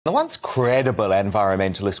The once credible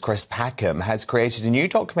environmentalist Chris Packman has created a new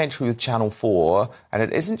documentary with Channel 4, and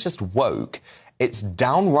it isn't just woke, it's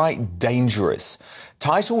downright dangerous.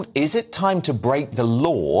 Titled, Is It Time to Break the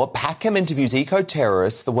Law?, Packman interviews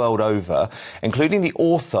eco-terrorists the world over, including the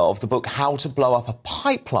author of the book How to Blow Up a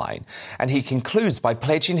Pipeline, and he concludes by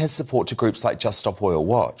pledging his support to groups like Just Stop Oil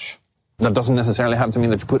Watch. That doesn't necessarily have to mean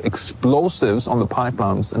that you put explosives on the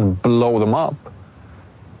pipelines and blow them up.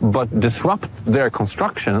 But disrupt their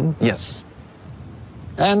construction, yes.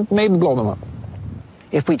 And maybe blow them up.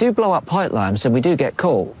 If we do blow up pipelines and we do get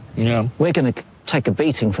caught, we're going to take a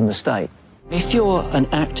beating from the state. If you're an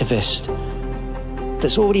activist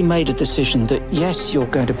that's already made a decision that, yes, you're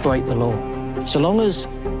going to break the law, so long as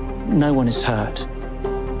no one is hurt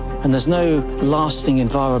and there's no lasting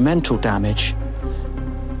environmental damage,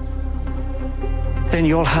 then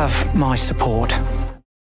you'll have my support.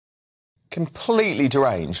 Completely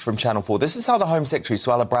deranged from Channel 4. This is how the Home Secretary,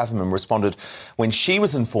 Suella Braverman, responded when she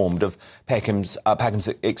was informed of Packman's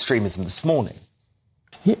extremism this morning.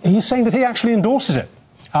 He's saying that he actually endorses it.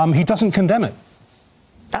 He doesn't condemn it.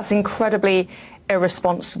 That's incredibly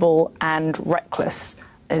irresponsible and reckless,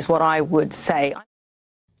 is what I would say.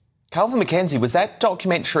 Kelvin MacKenzie, was that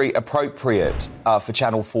documentary appropriate for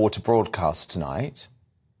Channel 4 to broadcast tonight?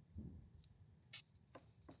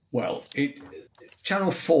 Well,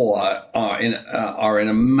 Channel 4 are in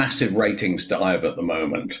a massive ratings dive at the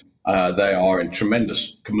moment. They are in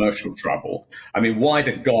tremendous commercial trouble. I mean, why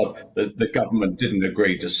to God the government didn't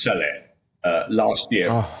agree to sell it last year?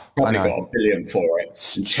 Probably got $1 billion for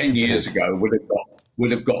it. And 10 years ago would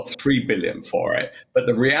have got $3 billion for it. But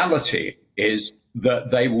the reality is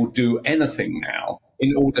that they will do anything now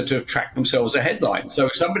in order to attract themselves a headline. So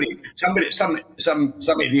some idiot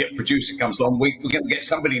producer comes along, we're going to get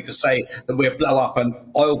somebody to say that we'll blow up an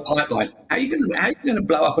oil pipeline. How are you going to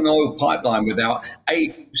blow up an oil pipeline without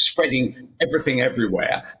A, spreading everything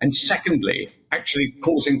everywhere, and secondly, actually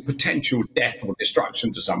causing potential death or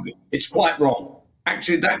destruction to somebody? It's quite wrong.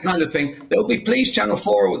 Actually, that kind of thing, they'll be pleased, Channel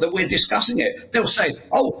 4, that we're discussing it. They'll say,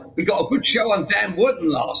 oh, we got a good show on Dan Wootton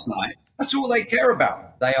last night. That's all they care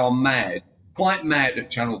about. They are mad. Quite mad at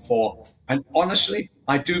Channel 4. And honestly,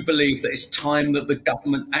 I do believe that it's time that the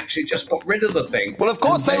government actually just got rid of the thing. Well, of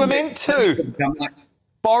course they were meant to.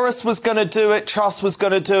 Boris was going to do it, Truss was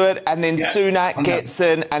going to do it, and then Sunak gets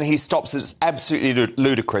in and he stops it. It's absolutely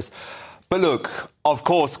ludicrous. But look, of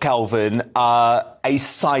course, Kelvin, a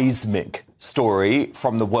seismic story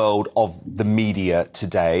from the world of the media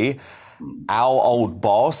today. Our old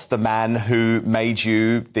boss, the man who made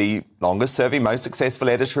you the longest-serving, most successful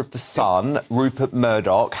editor of The Sun, Rupert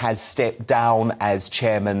Murdoch, has stepped down as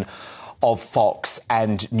chairman of Fox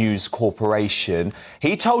and News Corporation.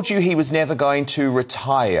 He told you he was never going to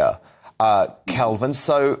retire, Kelvin.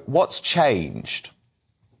 So what's changed?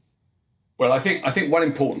 Well, I think one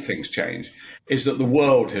important thing's changed is that the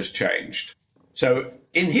world has changed. So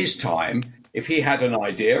in his time, if he had an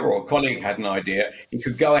idea or a colleague had an idea, he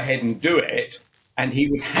could go ahead and do it and he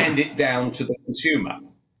would hand it down to the consumer.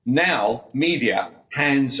 Now, media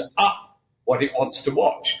hands up what it wants to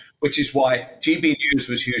watch, which is why GB News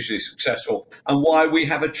was hugely successful and why we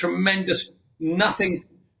have a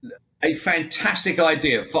fantastic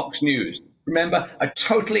idea, Fox News. Remember, a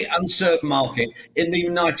totally unserved market in the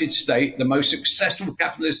United States, the most successful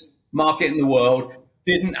capitalist market in the world,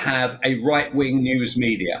 didn't have a right-wing news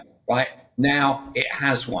media, right? Now it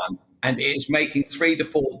has one, and it is making $3 to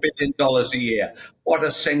 $4 billion a year. What a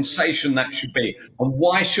sensation that should be. And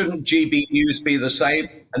why shouldn't GB News be the same?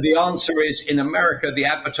 And the answer is, in America, the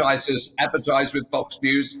advertisers advertise with Fox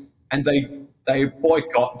News, and they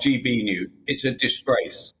boycott GB News. It's a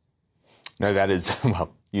disgrace. No, that is,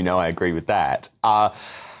 well, I agree with that.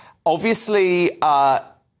 Obviously,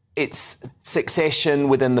 it's succession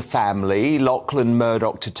within the family, Lachlan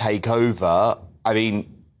Murdoch to take over. I mean,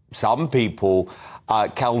 some people,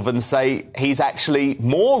 Kelvin, say he's actually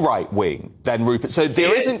more right-wing than Rupert. So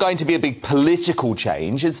there isn't going to be a big political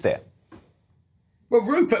change, is there? Well,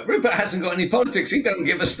 Rupert hasn't got any politics. He doesn't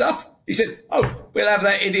give a stuff. He said, we'll have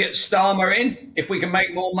that idiot Starmer in if we can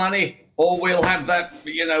make more money, or we'll have that,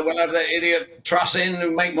 we'll have that idiot Truss in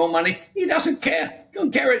and make more money. He doesn't care.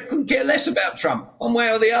 Couldn't care less about Trump, one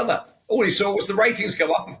way or the other. All he saw was the ratings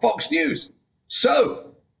go up of Fox News.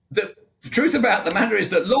 So the truth about the matter is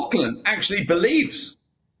that Lachlan actually believes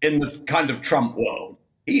in the kind of Trump world.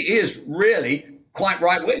 He is really quite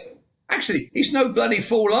right-wing. Actually, he's no bloody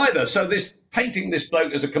fool either. So painting this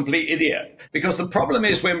bloke as a complete idiot, because the problem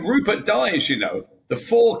is when Rupert dies, the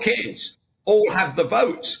 4 kids all have the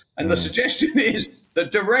votes. And the suggestion is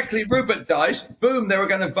that directly Rupert dies, boom, they were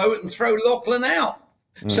going to vote and throw Lachlan out.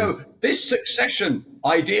 So this succession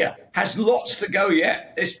idea has lots to go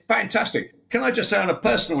yet. It's fantastic. Can I just say on a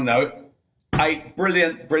personal note, a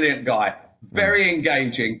brilliant, brilliant guy, very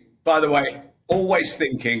engaging, by the way, always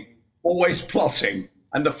thinking, always plotting.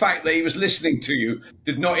 And the fact that he was listening to you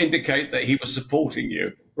did not indicate that he was supporting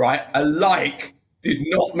you, right? A like did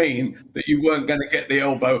not mean that you weren't going to get the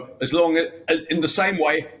elbow, as long as, in the same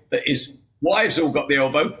way that his wives all got the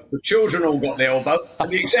elbow, the children all got the elbow, and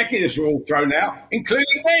the executives were all thrown out,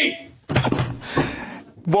 including me.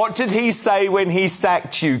 What did he say when he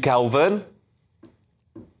sacked you, Kelvin?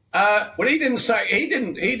 Well, he didn't sack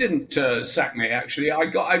me. Actually, I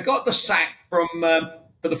got the sack from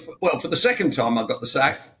for the second time I got the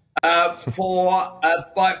sack from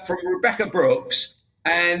Rebecca Brooks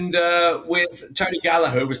and with Tony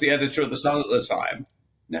Gallagher, who was the editor of the Sun at the time.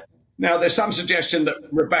 Now, there's some suggestion that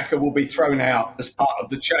Rebecca will be thrown out as part of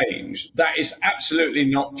the change. That is absolutely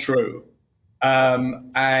not true.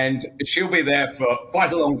 And she'll be there for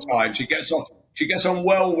quite a long time. She gets on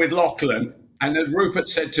well with Lachlan. And as Rupert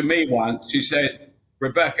said to me once, she said,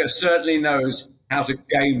 Rebecca certainly knows how to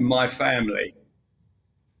game my family.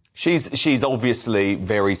 She's obviously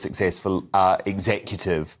very successful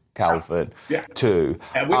executive, Kelvin, too.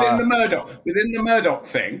 Within the Murdoch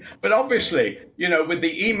thing. But obviously, you know, with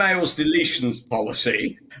the emails deletions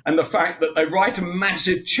policy and the fact that they write a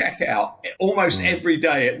massive check out almost every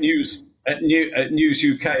day at News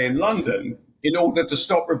UK in London in order to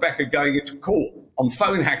stop Rebecca going into court on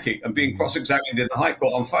phone hacking and being cross-examined in the High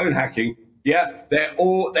Court on phone hacking. Yeah, they've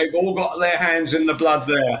all got their hands in the blood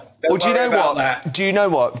there. Well, do you know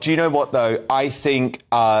what? Do you know what, though? I think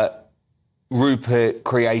Rupert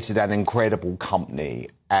created an incredible company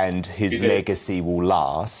and his legacy will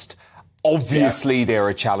last. Obviously, there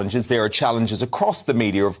are challenges. There are challenges across the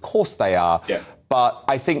media. Of course they are. Yeah. But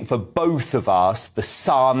I think for both of us, the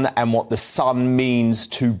Sun and what the Sun means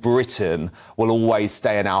to Britain will always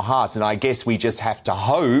stay in our hearts. And I guess we just have to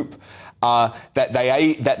hope that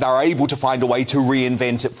they're able to find a way to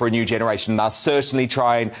reinvent it for a new generation. They're certainly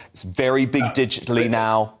trying. It's very big digitally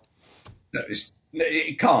now. No,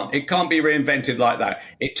 it can't be reinvented like that.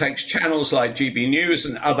 It takes channels like GB News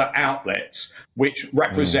and other outlets which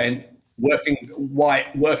represent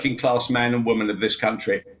working class man and woman of this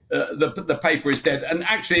country. The paper is dead, and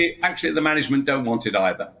actually the management don't want it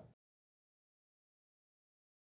either.